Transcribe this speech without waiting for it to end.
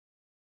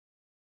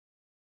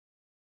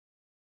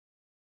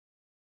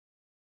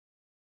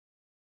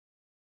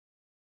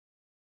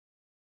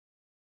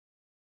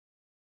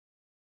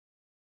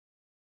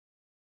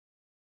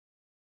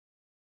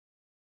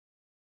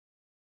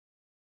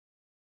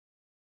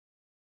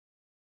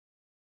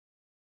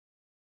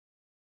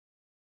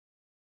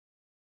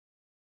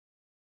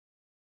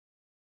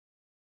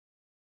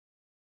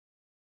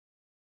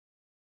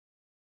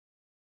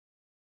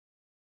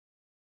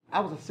I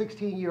was a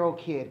 16-year-old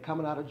kid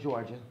coming out of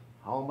Georgia,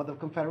 home of the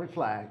Confederate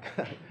flag,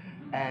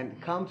 and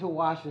come to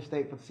Washington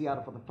State for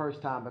Seattle for the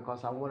first time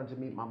because I wanted to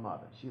meet my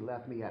mother. She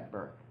left me at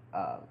birth.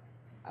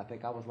 I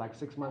think I was like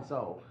 6 months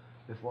old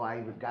before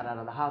I even got out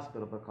of the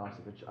hospital because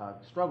of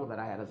the struggle that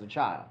I had as a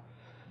child.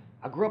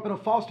 I grew up in a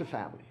foster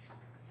family,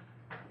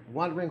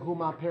 wondering who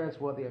my parents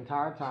were the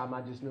entire time.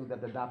 I just knew that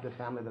the adopted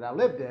family that I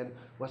lived in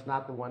was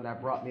not the one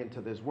that brought me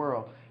into this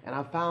world. And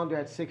I found her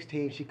at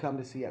 16. She come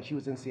to Seattle. She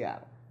was in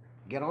Seattle.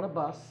 Get on a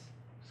bus,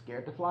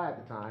 scared to fly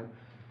at the time,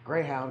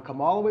 Greyhound, come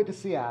all the way to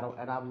Seattle,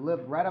 and I've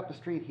lived right up the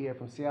street here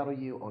from Seattle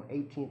U on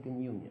 18th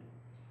and Union.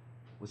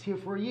 Was here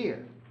for a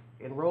year.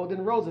 Enrolled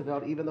in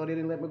Roosevelt, even though they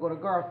didn't let me go to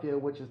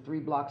Garfield, which is 3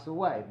 blocks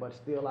away, but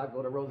still I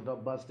go to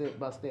Roosevelt bus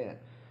in.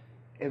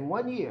 In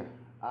 1 year,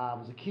 I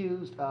was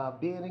accused of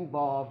being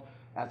involved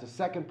as a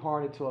second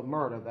party to a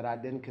murder that I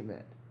didn't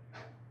commit.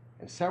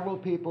 And several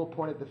people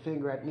pointed the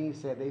finger at me,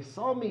 said they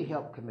saw me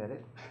help commit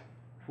it,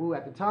 who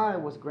at the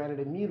time was granted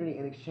immunity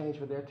in exchange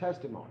for their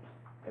testimony.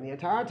 And the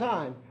entire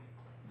time,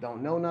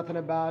 don't know nothing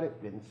about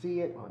it, didn't see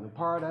it, wasn't a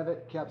part of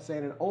it, kept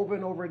saying it over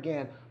and over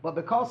again. But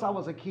because I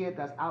was a kid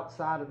that's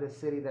outside of this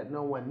city that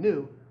no one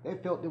knew, they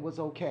felt it was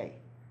okay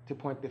to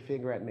point the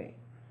finger at me.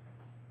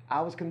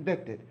 I was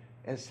convicted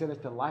and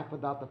sentenced to life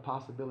without the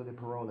possibility of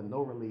parole and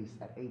no release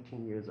at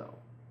 18 years old.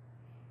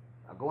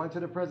 I go into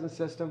the prison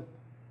system.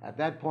 At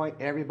that point,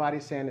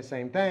 everybody's saying the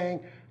same thing.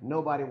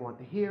 Nobody wanted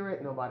to hear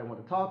it. Nobody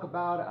wanted to talk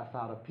about it. I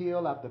filed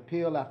appeal after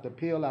appeal after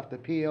appeal after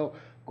appeal.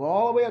 Go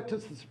all the way up to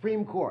the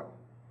Supreme Court.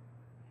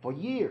 For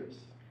years,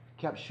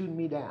 kept shooting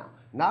me down.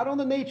 Not on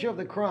the nature of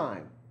the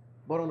crime,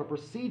 but on a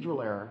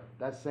procedural error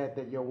that said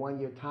that your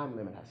 1-year time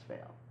limit has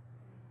failed.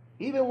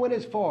 Even went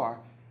as far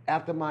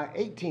after my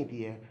 18th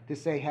year to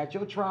say, had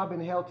your trial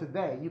been held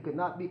today, you could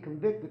not be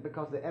convicted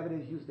because the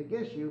evidence used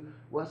against you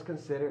was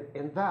considered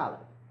invalid.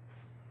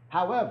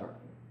 However,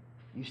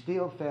 you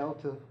still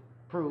failed to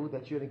prove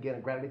that you had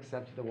again granted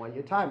exception to the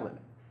 1-year time limit.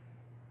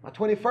 My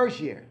 21st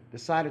year,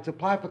 decided to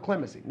apply for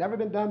clemency. Never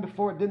been done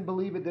before, didn't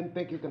believe it, didn't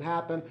think it could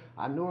happen.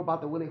 I knew about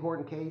the Willie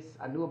Horton case.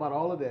 I knew about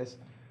all of this.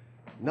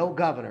 No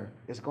governor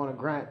is going to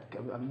grant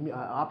an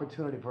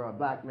opportunity for a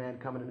black man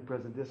coming into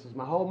prison. This was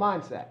my whole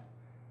mindset.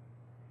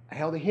 I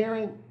held a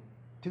hearing,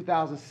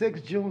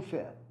 2006, June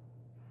 5th.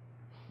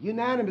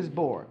 Unanimous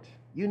board,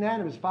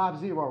 unanimous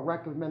 5-0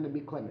 recommended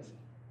me clemency.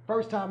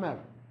 First time ever.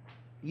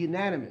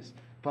 Unanimous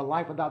for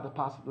life without the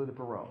possibility of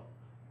parole.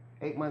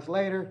 8 months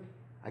later,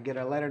 I get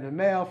a letter in the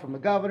mail from the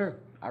governor.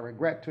 I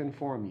regret to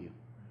inform you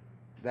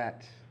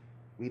that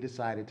we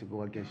decided to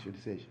go against your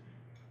decision.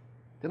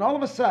 Then all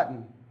of a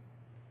sudden,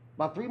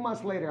 about 3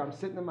 months later, I'm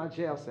sitting in my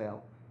jail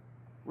cell,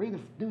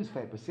 reading the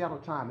newspaper, Seattle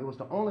Times. It was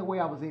the only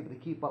way I was able to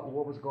keep up with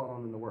what was going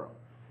on in the world.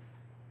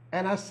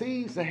 And I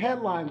see the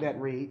headline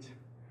that reads,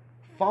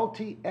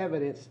 "Faulty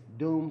Evidence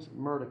Dooms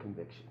Murder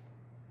Conviction."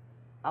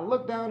 I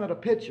look down at a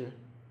picture,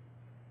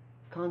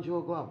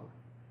 Conjure Glover,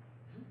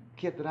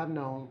 kid that I've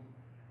known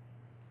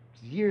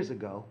years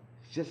ago,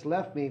 just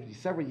left me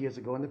several years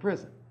ago in the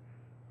prison.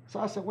 So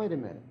I said, wait a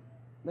minute,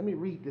 let me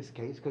read this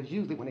case, because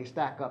usually when they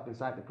stack up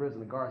inside the prison,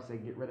 the guards say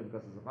get rid of it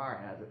because it's a fire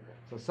hazard.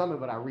 So some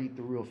of it I read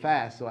through real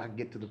fast so I can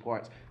get to the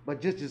parts. But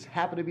just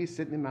happened to be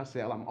sitting in my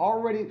cell. I'm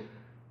already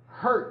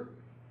hurt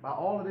by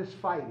all of this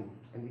fighting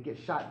and to get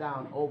shot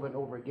down over and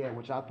over again,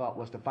 which I thought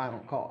was the final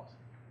cause.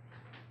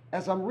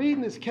 As I'm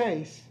reading this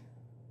case,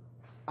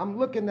 I'm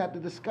looking at the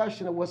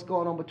discussion of what's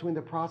going on between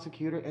the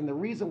prosecutor, and the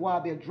reason why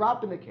they're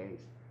dropping the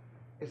case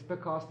is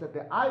because that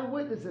the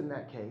eyewitness in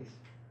that case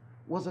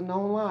was a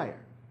known liar.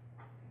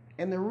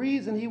 And the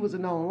reason he was a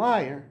known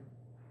liar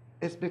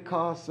is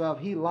because of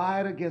he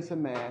lied against a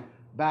man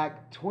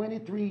back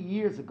 23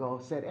 years ago,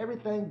 said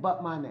everything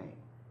but my name.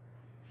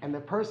 And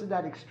the person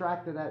that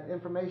extracted that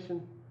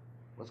information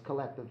was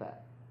Collective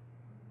Vet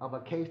of a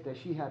case that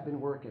she had been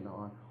working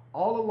on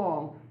all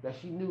along, that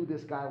she knew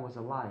this guy was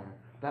a liar.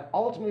 That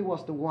ultimately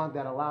was the one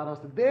that allowed us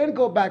to then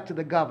go back to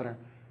the governor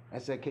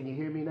and say, can you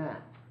hear me now?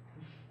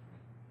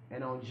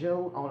 And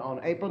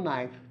on April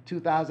 9th,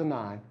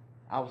 2009,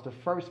 I was the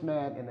first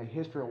man in the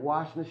history of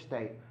Washington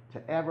State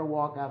to ever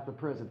walk out of the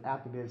prison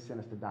after being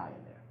sentenced to die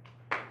in there.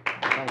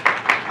 Thank you.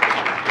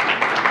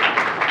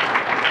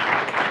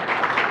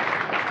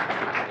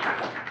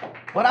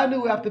 But I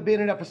knew after being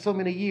in there for so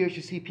many years,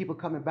 you see people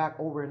coming back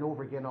over and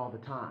over again all the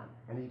time.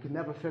 And you can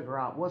never figure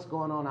out what's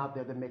going on out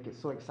there that make it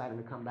so exciting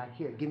to come back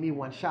here. Give me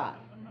one shot.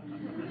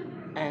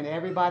 And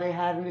everybody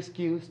had an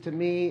excuse. To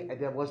me,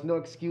 there was no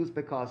excuse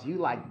because you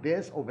like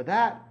this over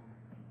that.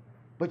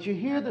 But you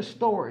hear the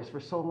stories for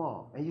so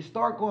long, and you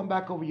start going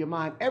back over your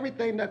mind,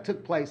 everything that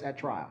took place at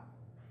trial.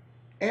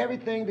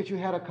 Everything that you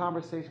had a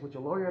conversation with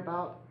your lawyer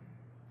about.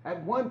 At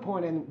one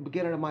point in the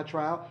beginning of my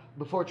trial,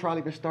 before trial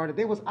even started,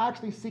 they was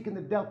actually seeking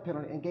the death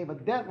penalty and gave a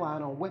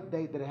deadline on what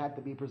date that it had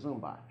to be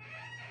presumed by.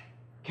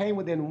 Came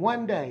within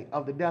 1 day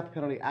of the death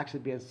penalty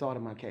actually being sought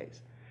in my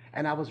case.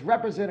 And I was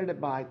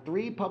represented by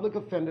 3 public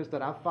offenders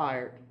that I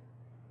fired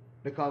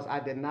because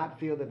I did not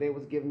feel that they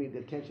was giving me the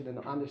attention and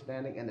the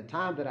understanding and the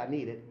time that I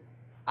needed.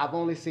 I've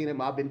only seen them,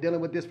 I've been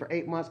dealing with this for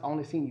 8 months, I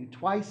only seen you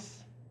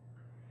twice.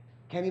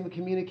 Can't even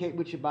communicate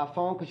with you by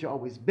phone because you're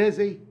always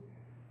busy.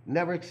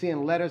 Never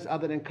seeing letters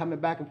other than coming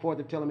back and forth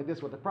and telling me this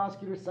is what the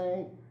prosecutor's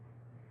saying.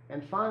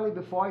 And finally,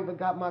 before I even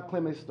got my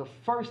clearance, the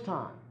first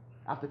time,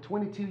 after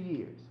 22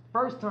 years,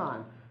 first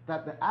time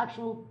that the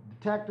actual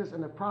detectives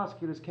and the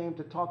prosecutors came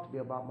to talk to me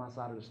about my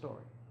side of the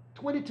story.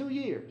 22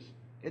 years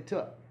it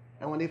took.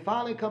 And when they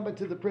finally come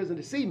into the prison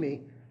to see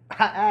me,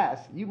 I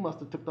asked, you must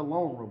have took the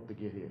long route to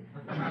get here.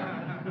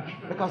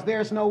 Because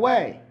there's no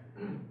way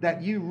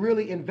that you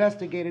really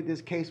investigated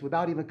this case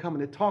without even coming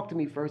to talk to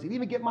me first and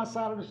even get my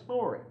side of the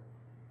story.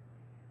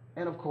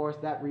 And of course,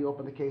 that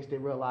reopened the case. They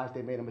realized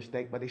they made a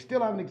mistake, but they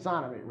still haven't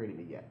exonerated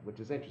me yet, which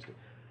is interesting.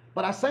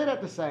 But I say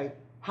that to say,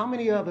 how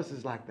many of us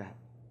is like that?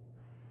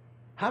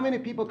 How many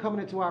people coming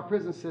into our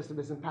prison system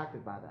is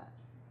impacted by that?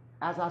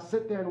 As I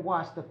sit there and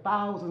watch the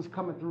thousands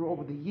coming through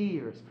over the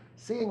years,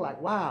 seeing like,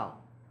 wow,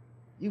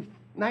 you're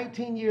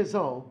 19 years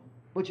old,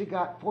 but you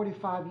got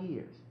 45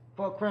 years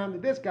for a crime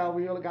that this guy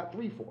we only got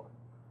 3 for.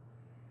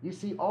 You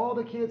see all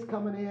the kids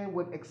coming in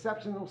with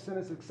exceptional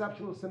sentence,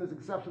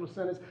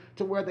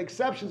 to where the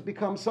exceptions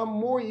become some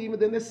more even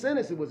than the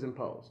sentence that was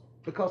imposed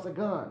because of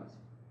guns,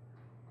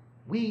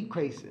 weed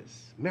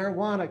cases,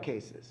 marijuana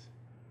cases.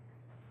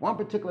 One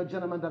particular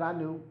gentleman that I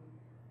knew,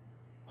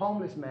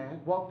 homeless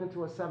man, walked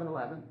into a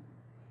 7-Eleven,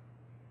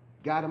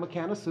 got him a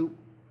can of soup,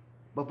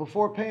 but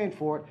before paying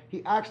for it,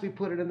 he actually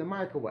put it in the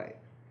microwave.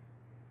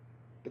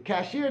 The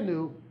cashier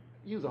knew,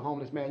 you was a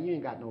homeless man, you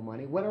ain't got no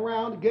money. Went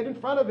around to get in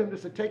front of him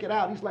just to take it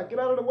out. He's like, get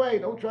out of the way,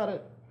 don't try to.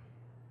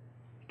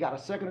 He got a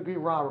second-degree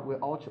robbery,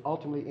 which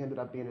ultimately ended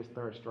up being his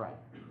 3rd strike.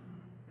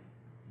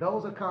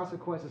 Those are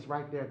consequences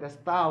right there. That's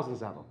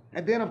thousands of them.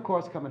 And then, of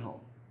course, coming home.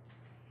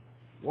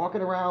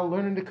 Walking around,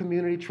 learning the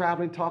community,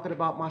 traveling, talking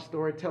about my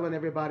story, telling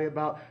everybody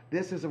about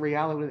this is a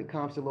reality when it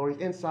comes to lawyers.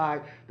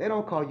 Inside, they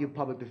don't call you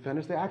public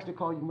defenders. They actually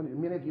call you,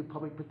 many of you,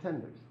 public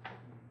pretenders.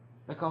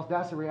 Because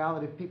that's the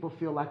reality. People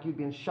feel like you're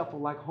being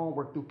shuffled like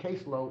homework through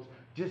caseloads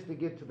just to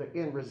get to the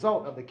end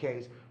result of the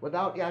case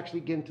without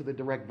actually getting to the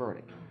direct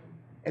verdict.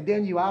 And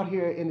then you out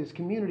here in this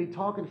community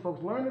talking to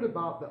folks, learning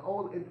about the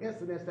old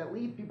incidents that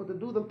lead people to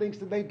do the things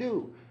that they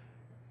do.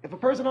 If a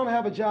person don't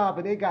have a job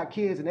and they got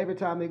kids and every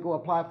time they go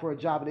apply for a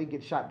job and they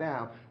get shot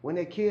down, when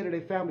their kid or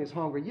their family is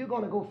hungry, you're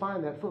going to go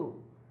find that food.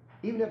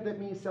 Even if that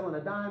means selling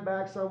a dime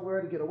bag somewhere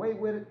to get away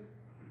with it,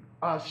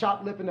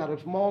 shoplifting at a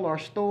mall or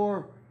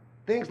store,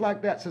 things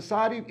like that.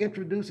 Society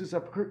introduces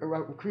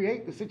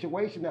create the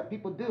situation that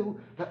people do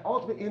that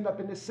ultimately end up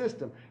in this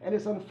system. And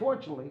it's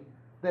unfortunately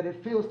that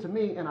it feels to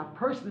me, and I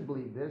personally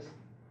believe this,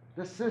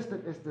 the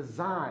system is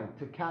designed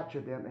to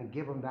capture them and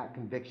give them that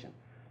conviction.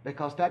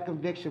 Because that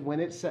conviction, when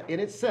it's in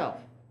itself,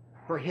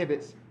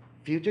 prohibits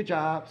future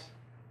jobs,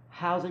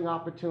 housing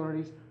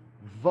opportunities,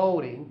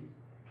 voting,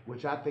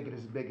 which I think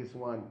is the biggest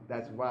one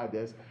that's why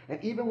this,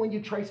 and even when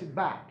you trace it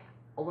back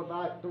over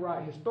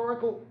throughout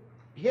historical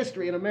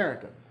history in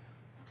America,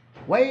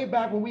 way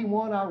back when we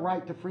won our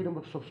right to freedom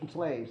from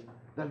slaves,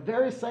 the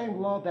very same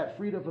law that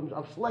freedom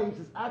of slaves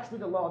is actually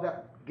the law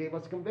that gave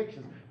us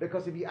convictions.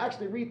 Because if you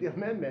actually read the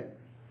amendment,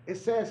 it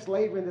says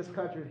slavery in this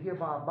country is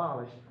hereby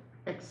abolished,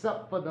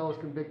 except for those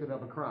convicted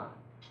of a crime.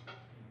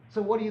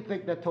 So what do you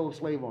think that told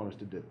slave owners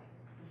to do?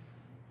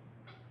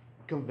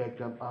 Convict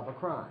them of a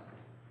crime.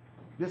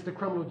 This is the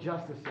criminal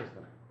justice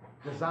system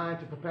designed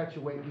to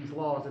perpetuate these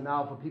laws and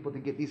now for people to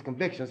get these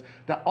convictions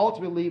that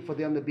ultimately lead for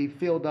them to be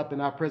filled up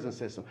in our prison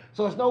system.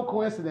 So it's no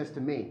coincidence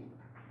to me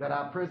that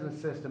our prison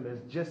system is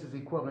just as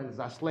equivalent as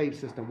our slave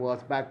system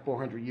was back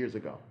 400 years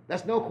ago.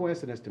 That's no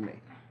coincidence to me.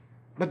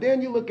 But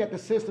then you look at the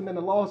system and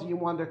the laws and you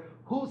wonder,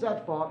 who's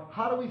at fault?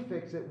 How do we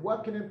fix it?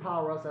 What can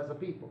empower us as a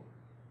people?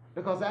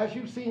 Because as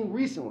you've seen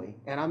recently,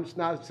 and I'm just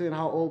not saying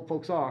how old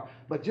folks are,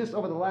 but just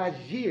over the last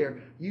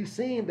year, you've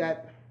seen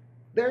that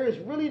there is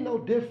really no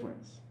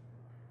difference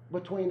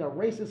between a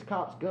racist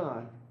cop's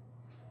gun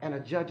and a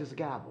judge's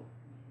gavel.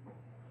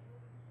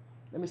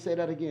 Let me say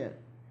that again.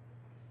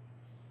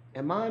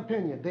 In my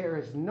opinion, there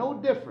is no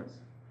difference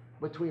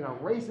between a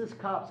racist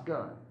cop's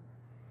gun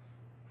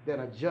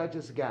than a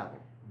judge's gavel.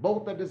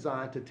 Both are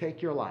designed to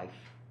take your life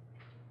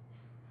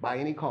by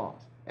any cause.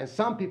 And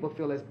some people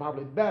feel it's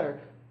probably better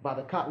by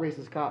the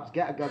racist cop's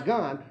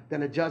gun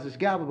than a judge's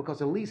gavel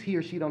because at least he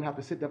or she don't have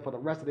to sit there for the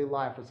rest of their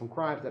life for some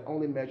crimes that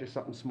only measure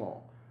something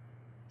small.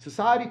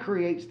 Society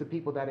creates the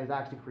people that it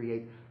actually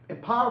creates.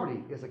 And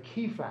poverty is a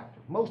key factor,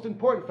 most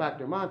important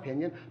factor in my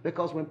opinion,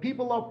 because when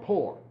people are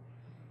poor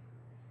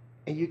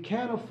and you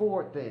can't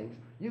afford things,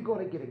 you're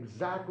going to get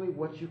exactly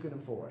what you can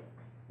afford.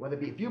 Whether it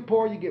be if you're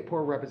poor, you get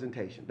poor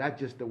representation. That's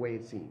just the way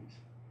it seems.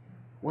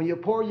 When you're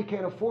poor, you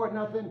can't afford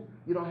nothing,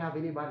 you don't have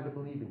anybody to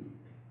believe in you.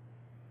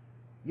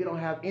 You don't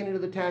have any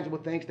of the tangible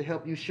things to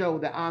help you show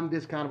that I'm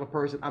this kind of a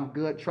person, I'm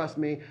good, trust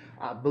me,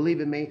 believe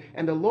in me.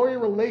 And the lawyer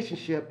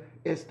relationship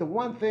is the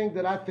one thing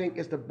that I think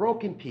is the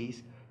broken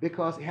piece,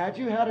 because had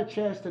you had a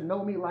chance to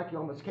know me like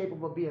you're almost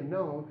capable of being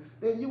known,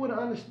 then you would have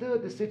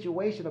understood the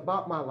situation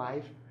about my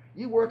life.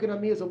 You working on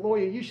me as a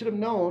lawyer, you should have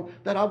known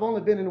that I've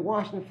only been in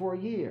Washington for a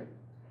year.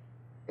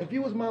 If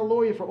you was my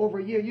lawyer for over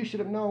a year, you should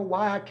have known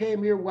why I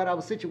came here,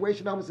 what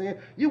situation I was in.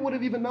 You would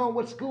have even known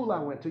what school I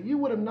went to. You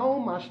would have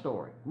known my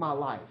story, my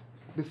life,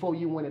 before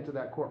you went into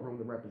that courtroom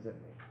to represent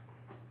me.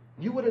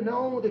 You would have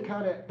known the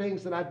kind of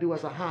things that I do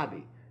as a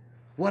hobby,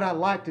 what I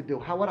like to do,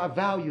 what our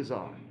values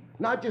are.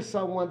 Not just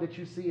someone that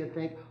you see and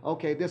think,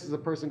 okay, this is a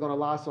person going to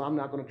lie, so I'm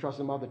not going to trust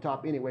him off the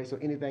top anyway, so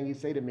anything he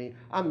say to me,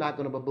 I'm not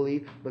going to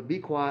believe, but be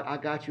quiet, I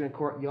got you in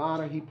court. Your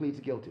Honor, he pleads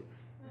guilty.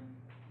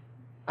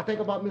 I think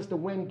about Mr.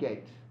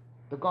 Wingate,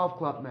 the golf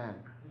club man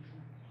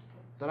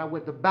that I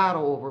went to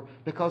battle over,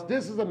 because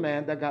this is a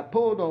man that got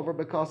pulled over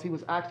because he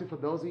was actually, for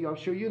those of you, I'm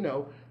sure you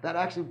know, that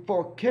actually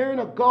for carrying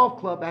a golf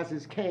club as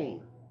his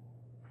cane.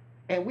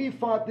 And we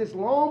fought this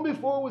long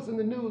before it was in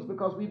the news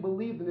because we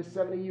believed in this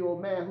 70-year-old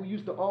man who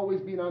used to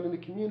always be down in the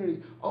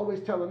community,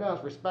 always telling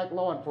us, respect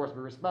law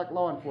enforcement, respect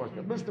law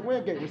enforcement. Mr.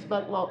 Wingate,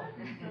 respect law,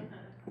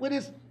 with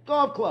his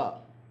golf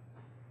club.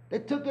 They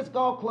took his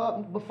golf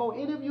club before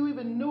any of you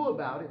even knew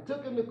about it,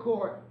 took him to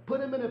court, put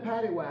him in a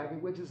paddy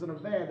wagon, which is in a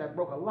van that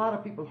broke a lot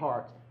of people's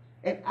hearts,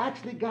 and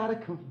actually got a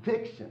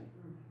conviction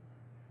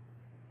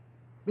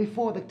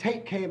before the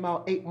tape came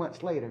out 8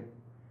 months later.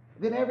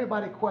 Then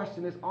everybody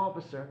questioned this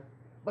officer,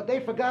 but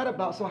they forgot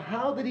about, so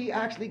how did he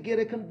actually get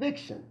a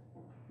conviction?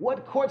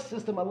 What court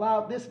system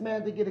allowed this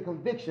man to get a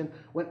conviction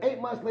when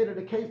 8 months later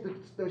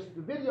the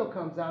video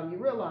comes out and you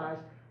realize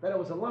that it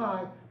was a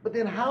lie, but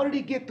then how did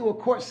he get through a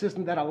court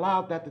system that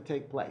allowed that to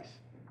take place?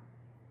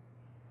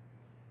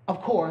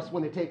 Of course,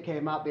 when the tape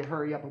came out, they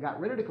hurried up and got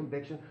rid of the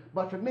conviction,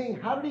 but for me,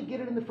 how did he get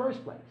it in the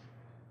first place?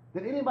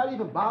 Did anybody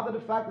even bother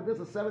the fact that this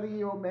is a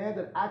 70-year-old man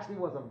that actually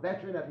was a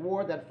veteran at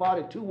war, that fought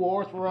in 2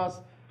 wars for us,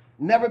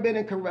 never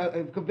been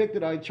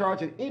convicted or in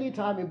charge at any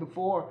time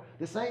before?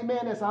 The same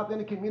man that's out there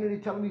in the community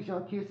telling these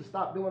young kids to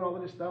stop doing all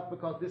of this stuff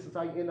because this is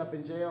how you end up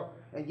in jail,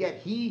 and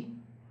yet he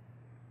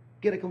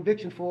get a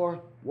conviction for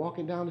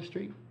walking down the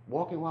street,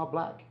 walking while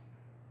black.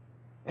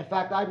 In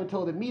fact, I even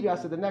told the media, I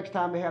said the next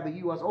time they have the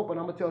U.S. Open,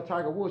 I'm going to tell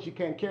Tiger Woods you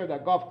can't carry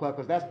that golf club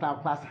because that's now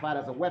classified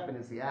as a weapon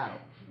in Seattle.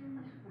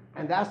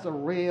 And that's a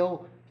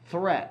real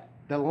threat,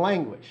 the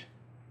language.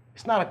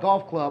 It's not a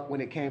golf club when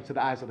it came to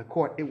the eyes of the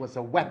court, it was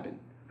a weapon.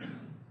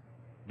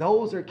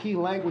 Those are key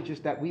languages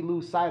that we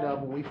lose sight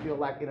of when we feel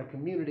like in a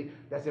community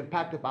that's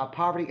impacted by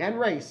poverty and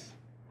race.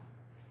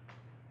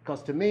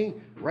 Because to me,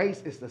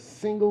 race is the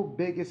single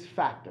biggest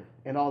factor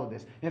in all of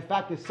this. In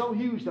fact, it's so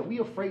huge that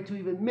we're afraid to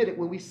even admit it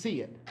when we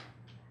see it.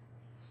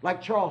 Like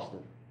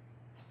Charleston.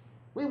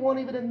 We won't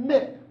even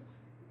admit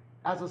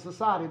as a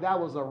society that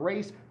was a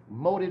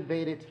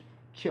race-motivated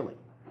killing,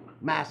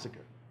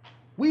 massacre.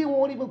 We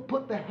won't even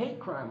put the hate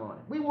crime on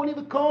it. We won't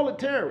even call it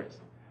terrorist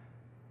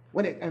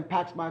when it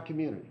impacts my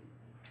community.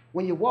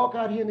 When you walk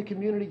out here in the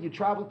community, you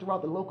travel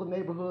throughout the local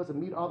neighborhoods and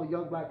meet all the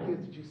young black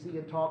kids that you see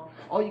and talk,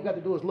 all you got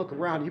to do is look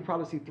around and you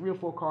probably see 3 or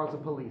 4 cars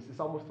of police. It's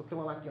almost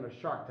feeling like you're in a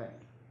Shark Tank.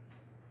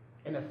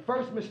 And the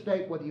first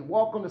mistake, whether you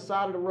walk on the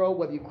side of the road,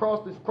 whether you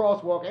cross this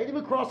crosswalk, ain't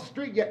even cross the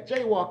street yet,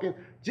 jaywalking,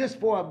 just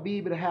for be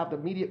able to have the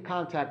immediate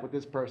contact with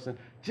this person,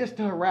 just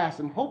to harass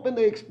them, hoping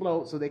they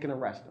explode so they can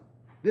arrest them.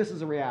 This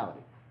is a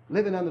reality.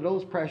 Living under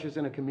those pressures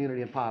in a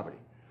community in poverty,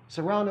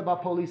 surrounded by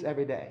police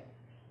every day,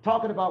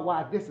 talking about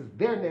why this is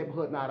their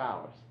neighborhood, not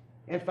ours.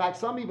 In fact,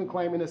 some even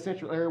claim in the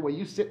central area where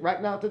you sit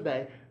right now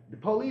today, the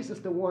police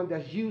is the one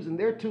that's using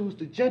their tools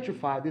to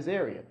gentrify this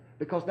area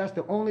because that's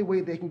the only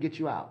way they can get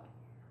you out.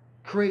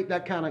 Create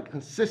that kind of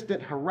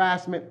consistent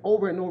harassment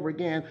over and over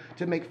again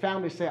to make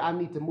families say, I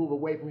need to move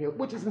away from here,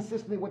 which is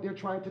insistently what they're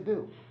trying to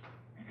do.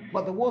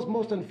 But the what's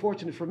most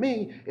unfortunate for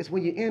me is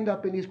when you end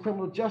up in these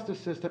criminal justice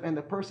system and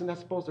the person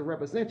that's supposed to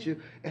represent you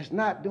is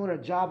not doing a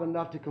job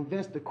enough to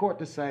convince the court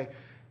to say,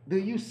 do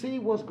you see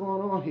what's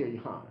going on here,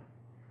 Your Honor?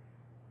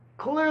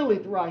 Clearly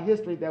throughout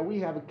history that we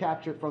have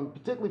captured,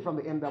 particularly from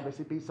the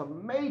NAACP,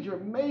 some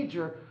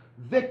major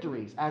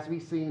victories as we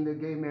see in the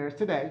gay marriage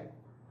today,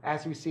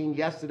 as we've seen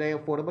yesterday,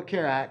 Affordable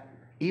Care Act,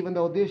 even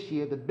though this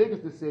year the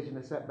biggest decision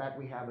and setback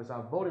we have is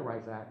our Voting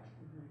Rights Act.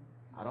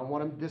 I don't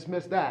want to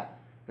dismiss that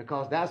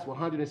because that's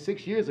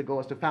 106 years ago.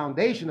 It's the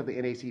foundation of the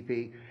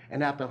NAACP,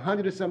 and after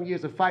 100 and some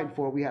years of fighting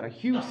for it, we had a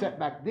huge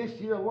setback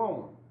this year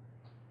alone.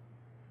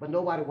 But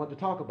nobody wanted to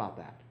talk about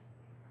that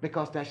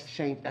because that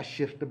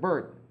shifts the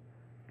burden.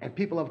 And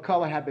people of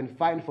color have been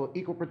fighting for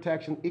equal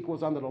protection,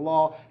 equals under the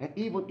law, and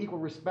even equal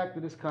respect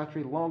in this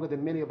country longer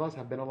than many of us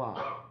have been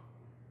alive.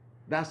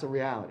 That's a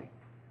reality.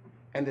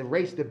 And the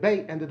race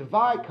debate and the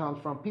divide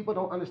comes from people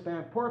don't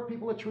understand poor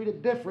people are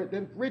treated different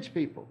than rich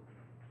people.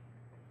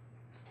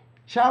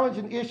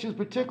 Challenging issues,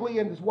 particularly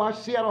in this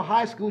Seattle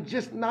High School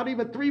just not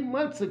even 3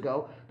 months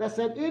ago, that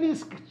said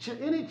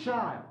any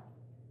child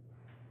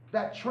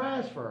that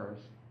transfers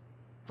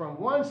from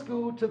one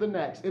school to the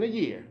next in a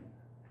year,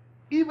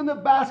 even the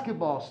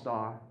basketball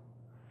star,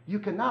 you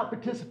cannot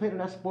participate in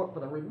that sport for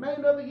the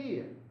remainder of the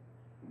year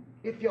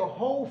if your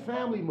whole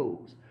family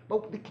moves.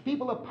 But the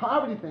people of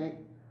poverty think,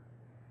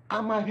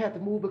 I might have to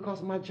move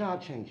because my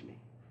job changed me.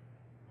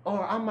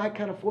 Or I might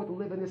can't afford to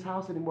live in this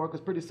house anymore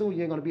because pretty soon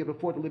you ain't going to be able to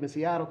afford to live in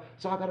Seattle,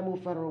 so I got to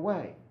move further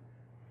away.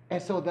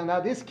 And so then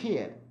now this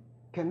kid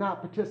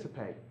cannot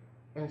participate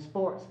in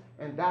sports,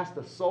 and that's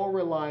the sole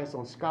reliance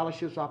on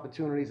scholarships,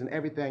 opportunities, and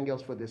everything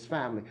else for this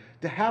family.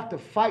 To have to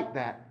fight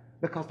that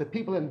because the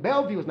people in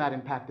Bellevue is not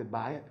impacted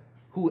by it,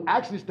 who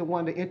actually is the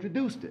one that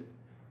introduced it.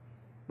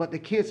 But the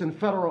kids in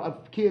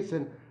kids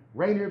in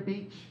Rainier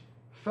Beach,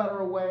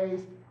 Federal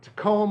Ways,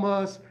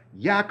 Tacomas,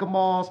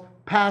 Yakimas,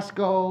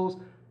 Pasco's,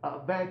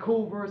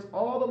 Vancouver's,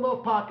 all the little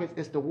pockets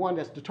is the one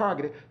that's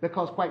targeted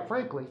because, quite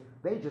frankly,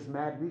 they just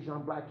mad at these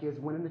young black kids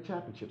winning the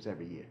championships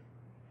every year.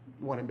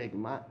 You want to make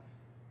them mad?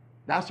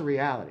 That's the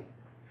reality.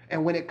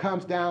 And when it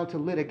comes down to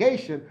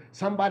litigation,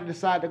 somebody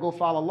decided to go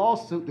file a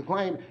lawsuit to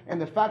claim, and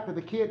the fact that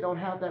the kid don't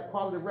have that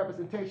quality of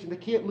representation, the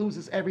kid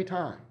loses every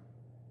time.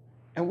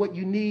 And what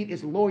you need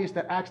is lawyers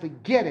that actually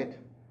get it,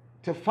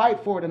 to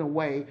fight for it in a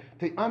way,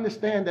 to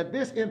understand that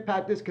this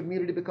impacts this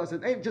community because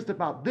it ain't just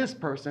about this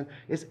person,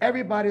 it's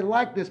everybody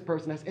like this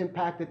person that's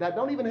impacted that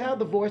don't even have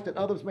the voice that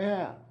others may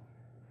have.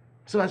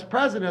 So as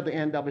president of the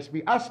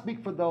NAACDL, I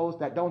speak for those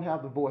that don't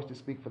have the voice to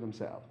speak for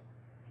themselves.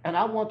 And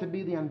I want to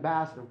be the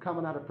ambassador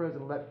coming out of prison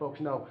to let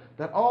folks know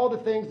that all the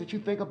things that you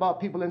think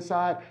about people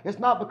inside, it's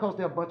not because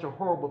they're a bunch of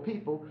horrible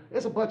people,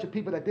 it's a bunch of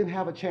people that didn't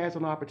have a chance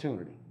and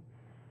opportunity.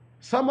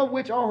 Some of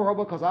which are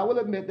horrible, because I will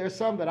admit there's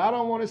some that I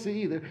don't want to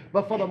see either,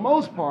 but for the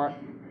most part,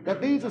 that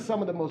these are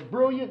some of the most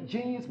brilliant,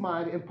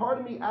 genius-minded, and part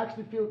of me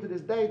actually feel to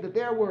this day that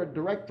they were a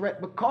direct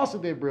threat because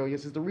of their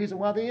brilliance is the reason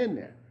why they're in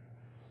there.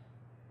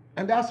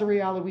 And that's the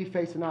reality we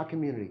face in our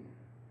community.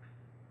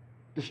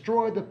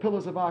 Destroyed the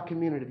pillars of our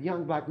community, the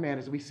young black man,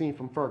 as we've seen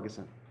from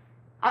Ferguson.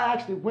 I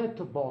actually went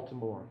to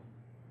Baltimore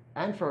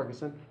and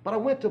Ferguson, but I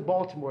went to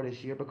Baltimore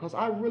this year because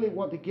I really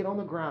want to get on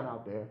the ground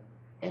out there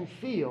and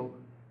feel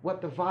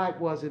what the vibe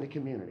was in the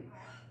community.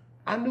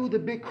 I knew the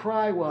big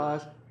cry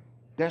was,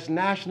 there's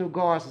National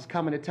Guards that's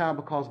coming to town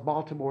because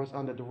Baltimore is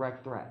under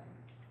direct threat.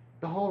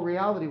 The whole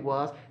reality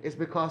is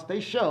because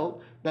they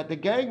showed that the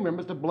gang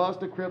members, the Bloods,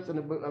 the Crips, and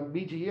the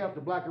BGF,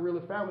 the Black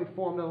Guerrilla family,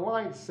 formed an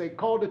alliance to say,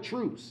 call the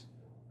truce.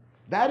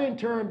 That in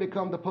turn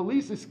become the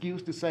police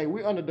excuse to say,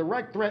 we're under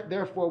direct threat,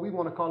 therefore we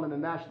want to call in the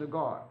National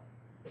Guard.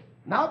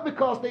 Not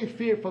because they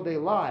feared for their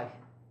life,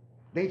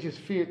 they just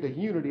feared the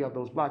unity of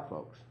those black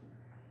folks.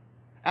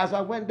 As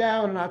I went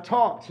down and I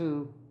talked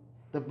to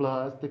the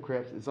Bloods, the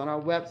Crips, it's on our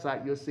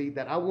website, you'll see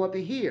that I want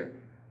to hear,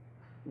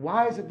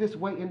 why is it this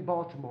way in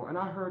Baltimore? And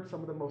I heard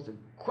some of the most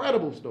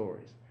incredible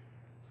stories.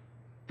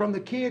 From the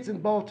kids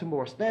in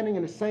Baltimore standing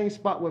in the same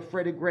spot with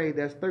Freddie Gray,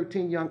 there's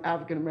 13 young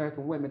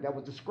African-American women that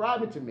was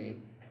describing to me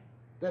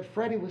that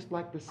Freddie was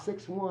like the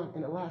 6th one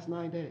in the last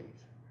 9 days.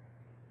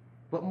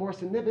 But more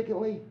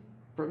significantly,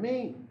 for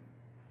me,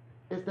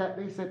 is that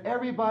they said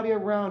everybody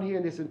around here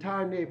in this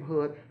entire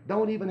neighborhood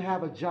don't even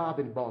have a job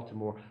in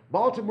Baltimore.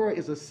 Baltimore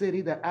is a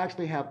city that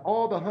actually have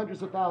all the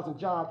hundreds of thousands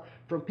of jobs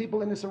from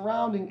people in the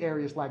surrounding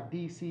areas like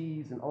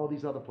DC's and all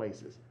these other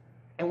places.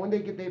 And when they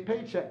get their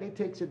paycheck, they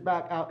take it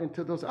back out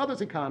into those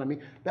others' economy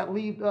that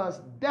leave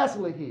us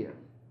desolate here.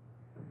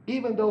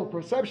 Even though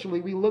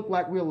perceptually we look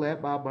like we're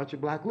led by a bunch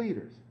of black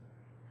leaders.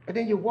 And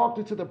then you walked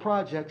into the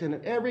project, and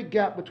in every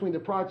gap between the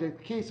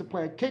project, kids are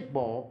playing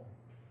kickball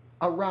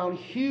around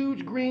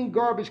huge green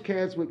garbage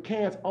cans with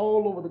cans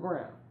all over the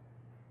ground.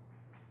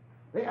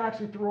 They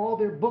actually threw all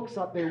their books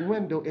out their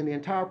window in the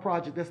entire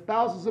project. There's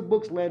thousands of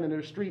books laying in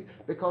the street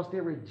because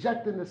they're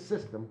rejecting the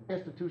system,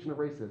 institution of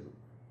racism.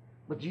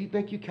 But do you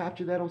think you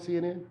captured that on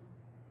CNN?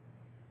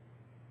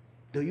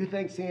 Do you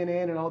think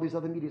CNN and all these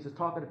other media is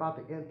talking about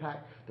the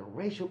impact, the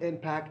racial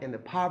impact, and the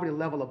poverty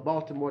level of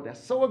Baltimore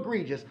that's so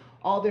egregious,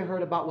 all they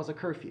heard about was a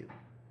curfew?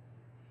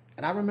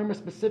 And I remember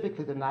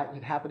specifically the night,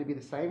 it happened to be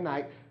the same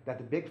night that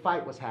the big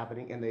fight was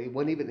happening, and they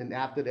wouldn't even, and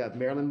after that,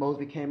 Marilyn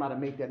Mosby came out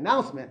and made the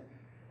announcement,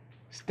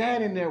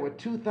 standing there with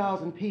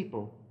 2,000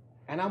 people,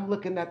 and I'm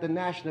looking at the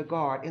National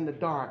Guard in the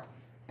dark,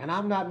 and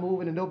I'm not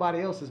moving and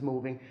nobody else is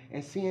moving,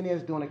 and CNN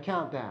is doing a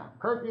countdown.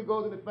 Curfew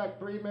goes into effect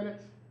 3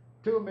 minutes,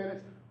 2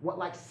 minutes, what,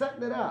 like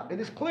setting it up.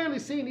 And it's clearly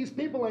seen these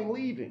people ain't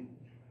leaving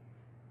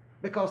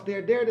because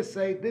they're there to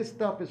say this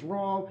stuff is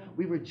wrong,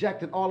 we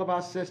rejected all of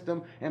our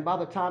system, and by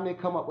the time they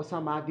come up with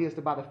some ideas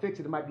about to fix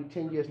it, it might be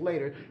 10 years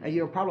later, and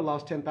you've probably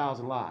lost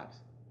 10,000 lives.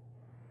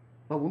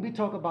 But when we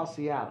talk about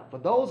Seattle, for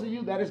those of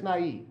you that is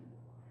naive,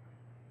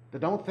 that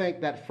don't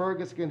think that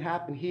Ferguson can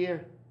happen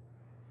here,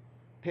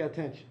 pay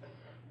attention,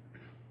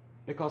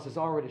 because it's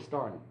already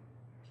starting,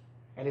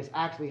 and it's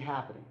actually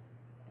happening.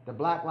 The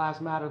Black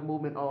Lives Matter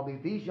movement, all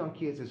these young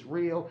kids is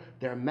real,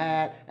 they're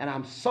mad, and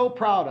I'm so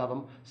proud of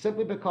them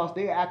simply because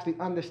they actually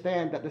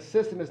understand that the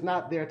system is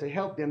not there to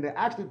help them, they're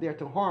actually there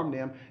to harm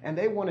them, and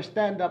they want to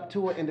stand up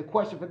to it, and the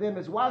question for them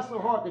is, why is it so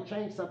hard to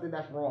change something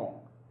that's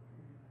wrong?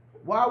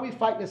 Why are we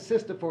fighting the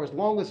system for as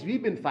long as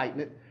we've been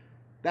fighting it?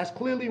 That's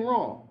clearly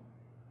wrong.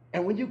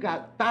 And when you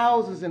got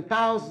thousands and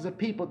thousands of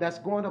people that's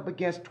going up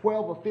against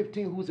 12 or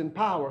 15 who's in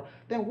power,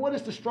 then what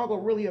is the struggle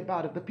really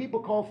about? If the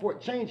people call for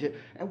it, change it.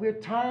 And we're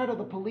tired of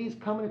the police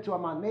coming into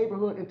my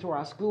neighborhood, into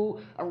our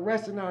school,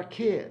 arresting our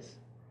kids.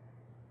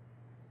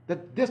 The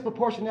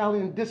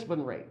disproportionality in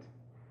discipline rate.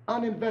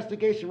 Under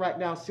investigation right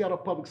now, Seattle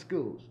Public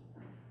Schools.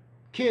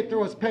 Kid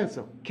throws his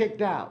pencil,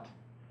 kicked out.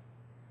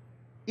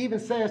 even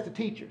says to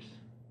teachers,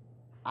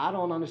 I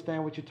don't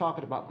understand what you're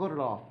talking about. Go to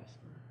the office.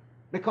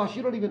 Because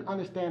you don't even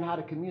understand how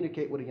to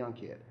communicate with a young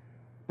kid,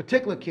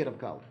 particular kid of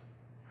color.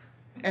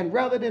 And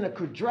rather than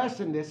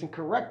addressing this and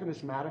correcting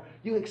this matter,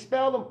 you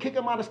expel them, kick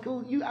them out of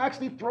school, you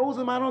actually throws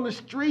them out on the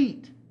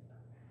street.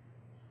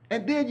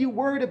 And then you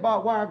worried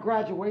about why our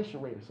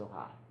graduation rate is so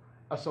high,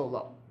 or so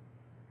low.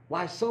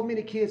 Why so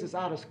many kids is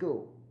out of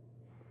school.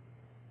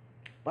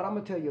 But I'm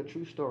gonna tell you a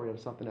true story of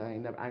something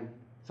that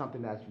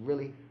something that's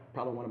really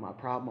probably one of my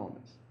proud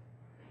moments.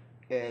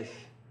 Is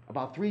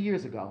about 3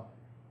 years ago,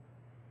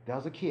 there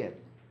was a kid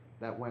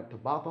that went to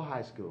Bothell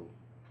High School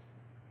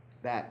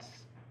that's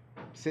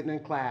sitting in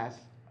class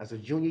as a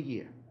junior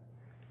year.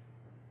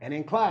 And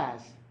in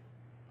class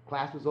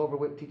was over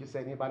with, teacher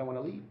said, anybody want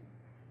to leave?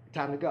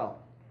 Time to go.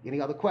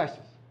 Any other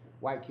questions?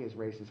 White kids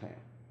raised his hand.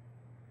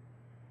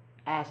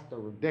 Asked a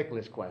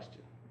ridiculous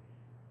question.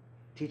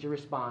 Teacher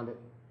responded,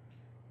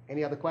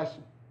 any other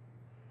question?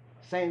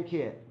 Same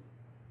kid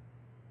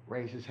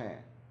raised his hand.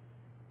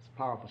 It's a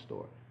powerful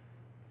story.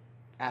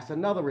 Asked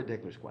another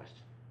ridiculous question.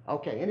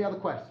 Okay, any other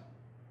question?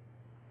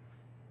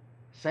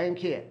 Same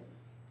kid.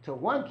 Till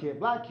one kid,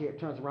 black kid,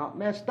 turns around,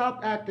 man,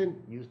 stop acting,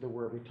 use the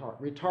word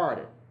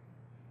retarded.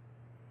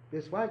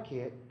 This white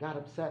kid got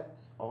upset,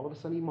 all of a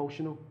sudden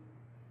emotional.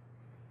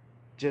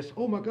 Just,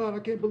 oh my God, I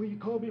can't believe you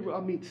called me. I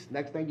mean,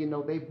 next thing you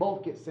know, they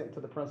both get sent to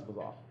the principal's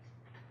office.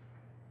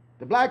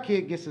 The black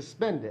kid gets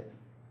suspended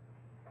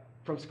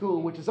from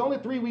school, which is only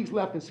 3 weeks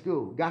left in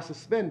school, got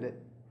suspended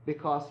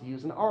because he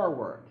used an R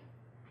word.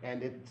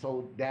 And it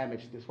so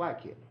damaged this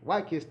white kid.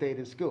 White kid stayed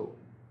in school.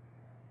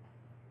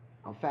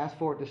 I'll fast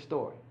forward this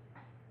story.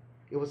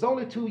 It was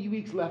only 2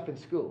 weeks left in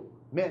school.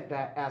 Meant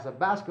that as a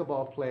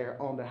basketball player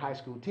on the high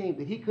school team,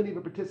 that he couldn't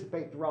even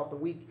participate throughout the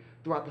week,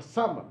 throughout the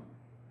summer.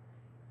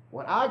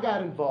 When I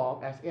got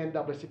involved as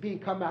NAACP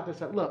and come out and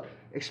said, look,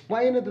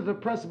 explain to the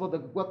principal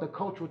what the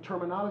cultural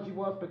terminology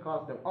was,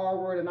 because the R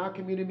word in our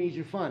community means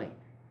you're funny.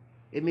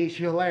 It means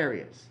you're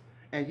hilarious.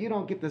 And you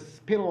don't get to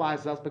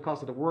penalize us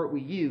because of the word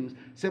we use,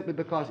 simply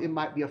because it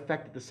might be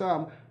affected to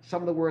some.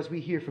 Some of the words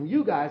we hear from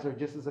you guys are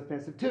just as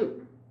offensive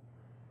too.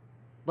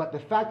 But the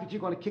fact that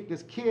you're going to kick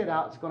this kid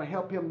out is going to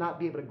help him not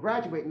be able to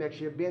graduate next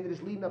year, being that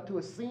it's leading up to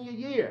a senior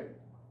year.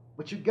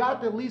 But you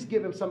got to at least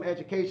give him some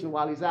education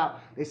while he's out.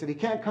 They said he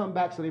can't come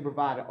back, so they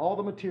provided all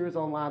the materials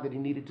online that he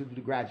needed to do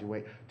to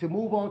graduate, to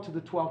move on to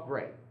the 12th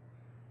grade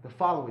the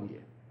following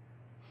year.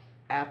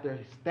 After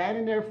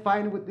standing there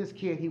fighting with this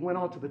kid, he went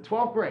on to the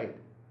 12th grade.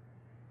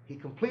 He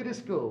completed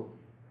school.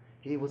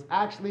 He was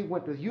actually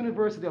went to the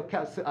University of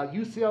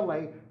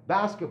UCLA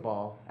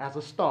basketball as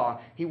a star.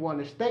 He won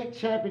the state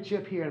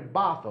championship here in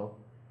Bothell,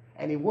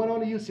 and he went on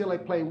to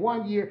UCLA, played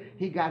 1 year.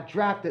 He got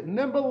drafted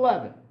number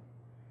 11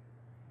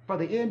 for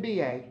the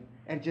NBA,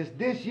 and just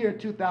this year,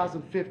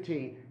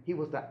 2015, he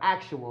was the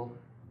actual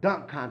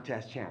dunk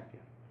contest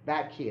champion.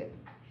 That kid,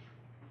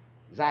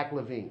 Zach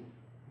Levine.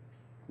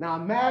 Now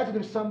imagine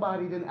if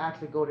somebody didn't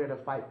actually go there to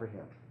fight for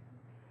him.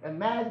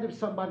 Imagine if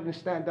somebody didn't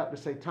stand up to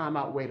say, time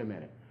out, wait a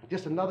minute.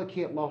 Just another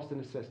kid lost in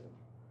the system.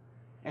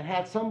 And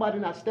had somebody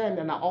not stand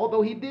there. Now,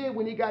 although he did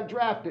when he got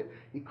drafted,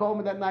 he called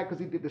me that night because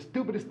he did the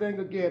stupidest thing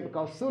again,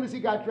 because as soon as he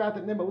got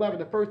drafted number 11,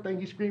 the first thing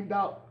he screamed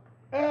out,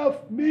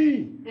 F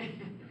me.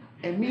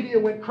 And media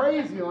went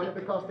crazy on it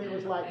because they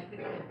was like,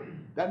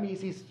 that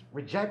means he's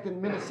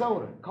rejecting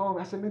Minnesota. Called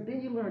me. I said, man,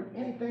 didn't you learn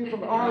anything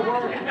from the R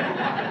word?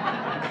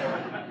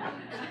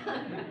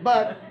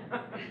 But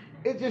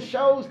it just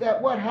shows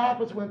that what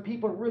happens when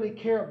people really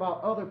care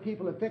about other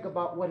people and think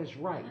about what is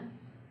right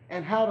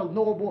and how to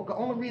know more. The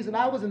only reason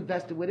I was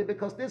invested with it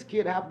because this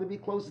kid happened to be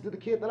closer to the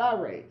kid that I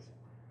raised.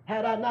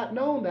 Had I not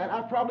known that,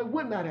 I probably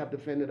would not have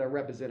defended or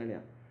represented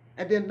him.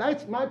 And then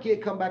my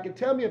kid come back and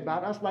tell me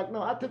about it. I was like,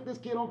 no, I took this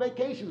kid on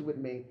vacations with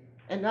me.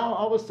 And now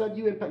all of a sudden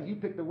you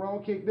picked the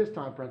wrong kid this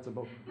time,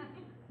 principal.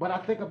 But I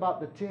think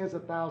about the tens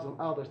of thousands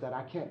of others that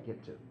I can't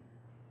get to.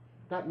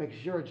 That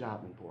makes your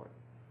job important.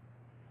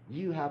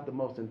 You have the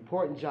most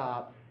important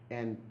job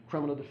in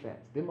criminal defense.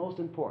 The most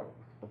important.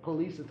 The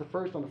police is the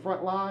first on the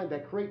front line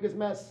that create this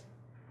mess.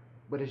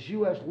 But it's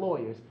you as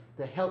lawyers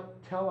to help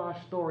tell our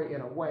story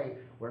in a way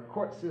where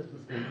court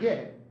systems can get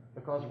it.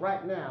 Because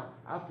right now,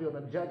 I feel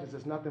that judges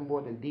is nothing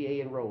more than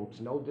DA in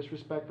robes. No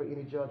disrespect for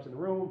any judge in the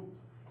room.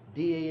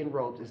 DA in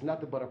robes is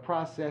nothing but a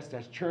process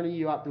that's churning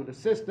you out through the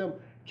system,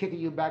 kicking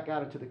you back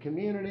out into the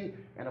community.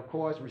 And of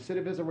course,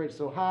 recidivism rate is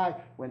so high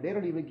when they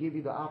don't even give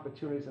you the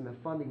opportunities and the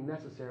funding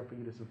necessary for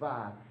you to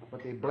survive,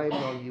 but they blame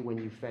it on you when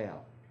you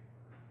fail.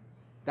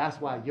 That's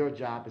why your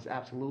job is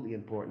absolutely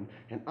important.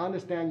 And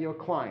understand your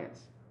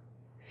clients'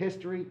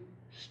 history,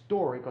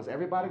 story, because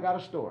everybody got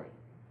a story.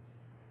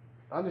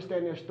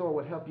 Understand their story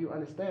would help you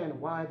understand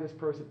why this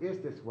person is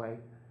this way,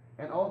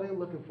 and all they're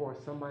looking for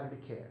is somebody to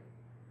care.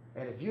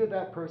 And if you're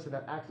that person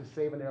that actually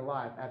saving their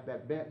life at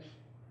that bench,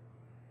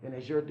 then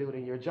it's your duty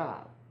and your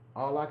job.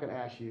 All I can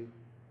ask you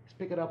is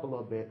pick it up a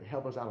little bit,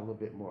 help us out a little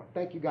bit more.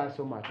 Thank you guys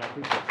so much. I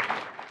appreciate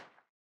it.